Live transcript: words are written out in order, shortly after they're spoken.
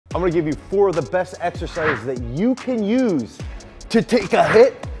I'm gonna give you 4 of the best exercises that you can use to take a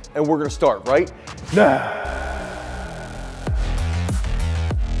hit, and we're gonna start right now.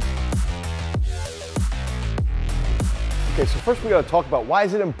 Okay, so first we gotta talk about why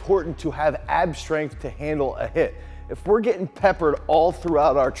is it important to have ab strength to handle a hit. If we're getting peppered all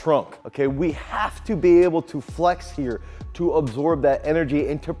throughout our trunk, okay, we have to be able to flex here to absorb that energy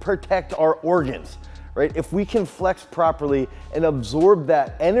and to protect our organs, right? If we can flex properly and absorb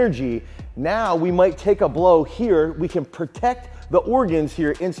that energy, now we might take a blow here, we can protect the organs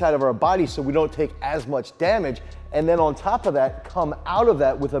here inside of our body so we don't take as much damage, and then on top of that, come out of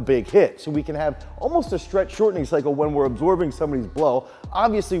that with a big hit. So we can have almost a stretch shortening cycle when we're absorbing somebody's blow.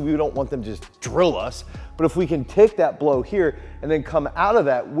 Obviously, we don't want them to just drill us, but if we can take that blow here and then come out of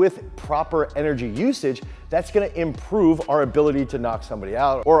that with proper energy usage, that's gonna improve our ability to knock somebody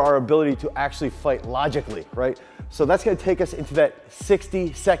out or our ability to actually fight logically, right? So that's gonna take us into that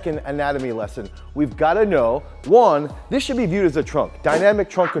 60-second anatomy lesson. We've gotta know, one, this should be viewed as a trunk, dynamic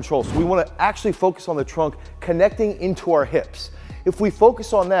trunk control. So we wanna actually focus on the trunk connecting into our hips. If we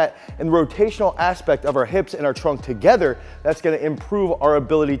focus on that and the rotational aspect of our hips and our trunk together, that's gonna improve our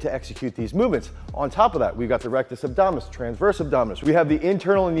ability to execute these movements. On top of that, we've got the rectus abdominis, transverse abdominis. We have the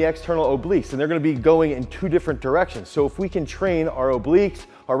internal and the external obliques, and they're gonna be going in 2 different directions. So if we can train our obliques,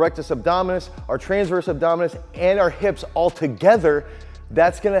 our rectus abdominis, our transverse abdominis, and our hips all together,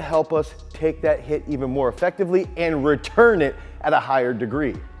 that's gonna help us take that hit even more effectively and return it at a higher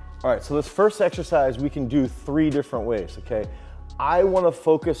degree. All right, so this first exercise we can do 3 different ways, okay? I wanna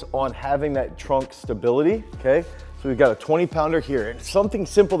focus on having that trunk stability, okay? So we've got a 20-pounder here, and something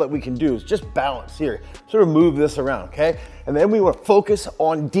simple that we can do is just balance here. Sort of move this around, okay? And then we wanna focus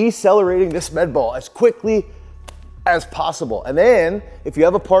on decelerating this med ball as quickly as possible. And then, if you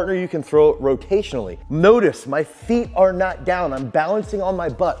have a partner, you can throw it rotationally. Notice my feet are not down, I'm balancing on my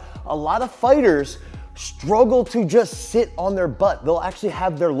butt. A lot of fighters struggle to just sit on their butt. They'll actually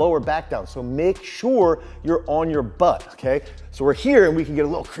have their lower back down. So make sure you're on your butt, okay? So we're here and we can get a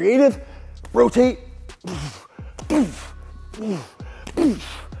little creative. Rotate.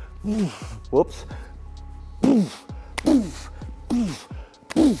 Whoops. And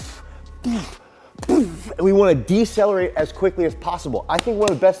we want to decelerate as quickly as possible. I think one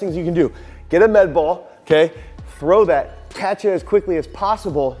of the best things you can do, get a med ball, okay? Throw that, catch it as quickly as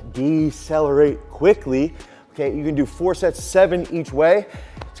possible, decelerate quickly, okay? You can do 4 sets, 7 each way.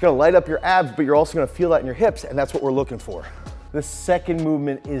 It's gonna light up your abs, but you're also gonna feel that in your hips, and that's what we're looking for. The second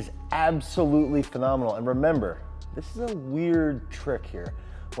movement is absolutely phenomenal. And remember, this is a weird trick here.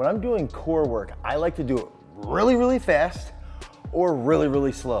 When I'm doing core work, I like to do it really, really fast or really,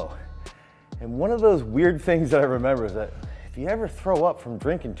 really slow. And one of those weird things that I remember is that if you ever throw up from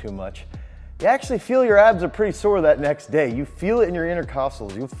drinking too much, you actually feel your abs are pretty sore that next day. You feel it in your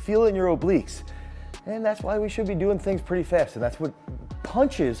intercostals, you feel it in your obliques. And that's why we should be doing things pretty fast. And that's what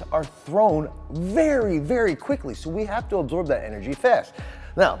punches are thrown very, very quickly. So we have to absorb that energy fast.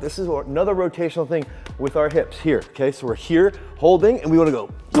 Now, this is another rotational thing with our hips here, okay? So we're here holding and we wanna go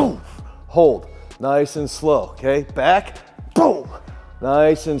boom, hold, nice and slow, okay? Back, boom,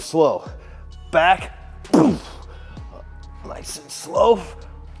 nice and slow. Back, boom, nice and slow,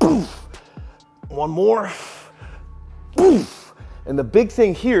 boom. One more, boom. And the big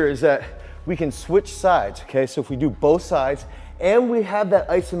thing here is that we can switch sides, okay? So if we do both sides and we have that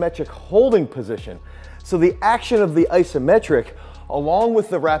isometric holding position. So the action of the isometric along with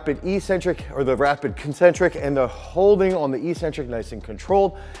the rapid eccentric or the rapid concentric and the holding on the eccentric nice and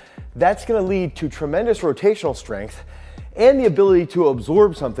controlled, that's gonna lead to tremendous rotational strength and the ability to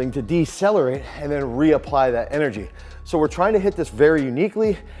absorb something, to decelerate, and then reapply that energy. So we're trying to hit this very uniquely,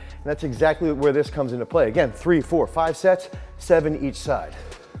 and that's exactly where this comes into play. Again, 3, 4, 5 sets, 7 each side.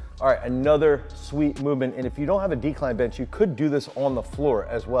 All right, another sweet movement, and if you don't have a decline bench, you could do this on the floor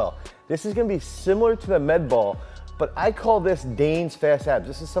as well. This is gonna be similar to the med ball, but I call this Dane's fast abs.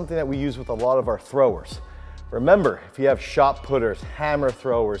 This is something that we use with a lot of our throwers. Remember, if you have shot putters, hammer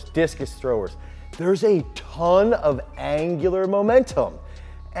throwers, discus throwers, there's a ton of angular momentum.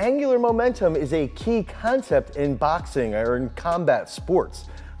 Angular momentum is a key concept in boxing or in combat sports.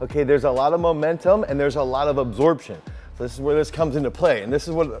 Okay, there's a lot of momentum and there's a lot of absorption. So this is where this comes into play, and this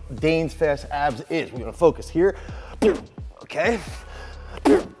is what Dane's fast abs is. We're gonna focus here, okay?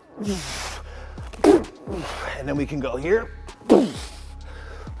 And then we can go here.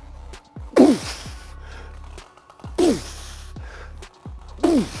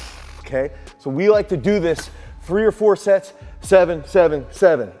 Okay, so we like to do this 3 or 4 sets, 7, 7,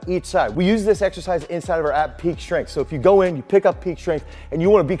 7 each side. We use this exercise inside of our at peak strength. So if you go in, you pick up peak strength, and you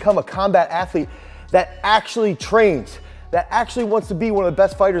want to become a combat athlete that actually trains, that actually wants to be one of the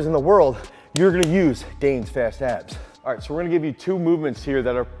best fighters in the world, you're gonna use Dane's Fast Abs. All right, so we're gonna give you two movements here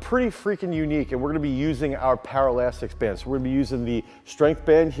that are pretty freaking unique, and we're gonna be using our Paraelastics band. So we're gonna be using the strength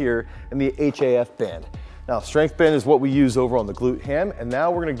band here and the HAF band. Now, strength band is what we use over on the glute ham, and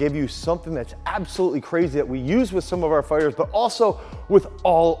now we're gonna give you something that's absolutely crazy that we use with some of our fighters, but also with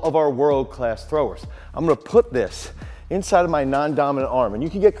all of our world-class throwers. I'm gonna put this inside of my non-dominant arm, and you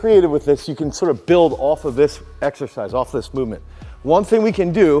can get creative with this. You can sort of build off of this exercise, off this movement. One thing we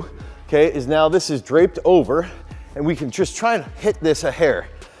can do, okay, is now this is draped over, and we can just try and hit this a hair,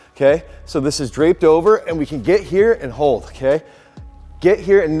 okay? So this is draped over, and we can get here and hold, okay? Get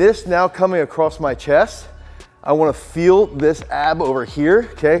here, and this now coming across my chest. I wanna feel this ab over here,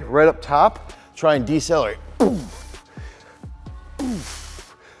 okay? Right up top, try and decelerate.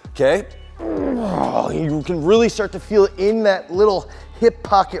 Okay? You can really start to feel it in that little hip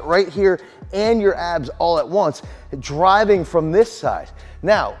pocket right here and your abs all at once, driving from this side.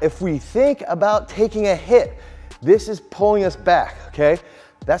 Now, if we think about taking a hit, this is pulling us back, okay?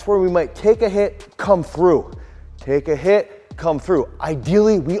 That's where we might take a hit, come through. Take a hit, come through.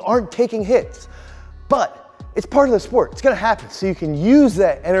 Ideally, we aren't taking hits, but it's part of the sport. It's gonna happen. So you can use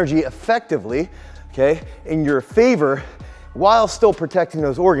that energy effectively, okay, in your favor while still protecting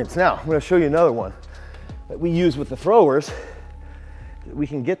those organs. Now, I'm gonna show you another one that we use with the throwers. We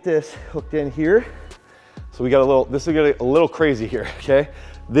can get this hooked in here. So we got a little, this is gonna get a little crazy here, okay?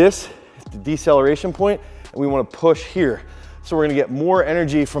 This is the deceleration point, and we wanna push here. So we're gonna get more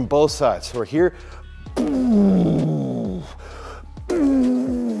energy from both sides. So we're here.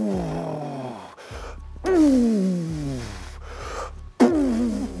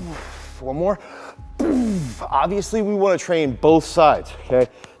 One more. Obviously, we wanna train both sides,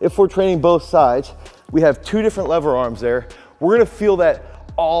 okay? If we're training both sides, we have two different lever arms there. We're gonna feel that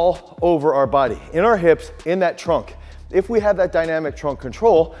all over our body, in our hips, in that trunk. If we have that dynamic trunk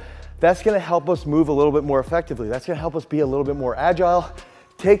control, that's gonna help us move a little bit more effectively. That's gonna help us be a little bit more agile,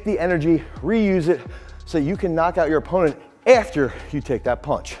 take the energy, reuse it, so you can knock out your opponent after you take that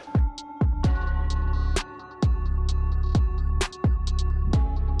punch.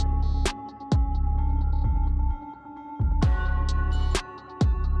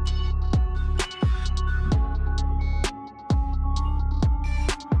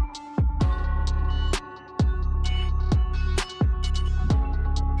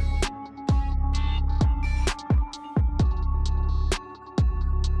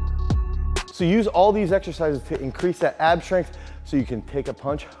 So use all these exercises to increase that ab strength so you can take a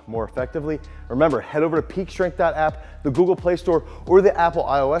punch more effectively. Remember, head over to peakstrength.app, the Google Play Store, or the Apple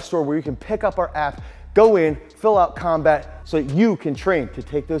iOS Store where you can pick up our app, go in, fill out combat so that you can train to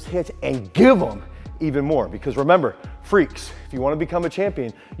take those hits and give them even more. Because remember, freaks, if you want to become a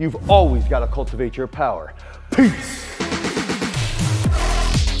champion, you've always got to cultivate your power. Peace.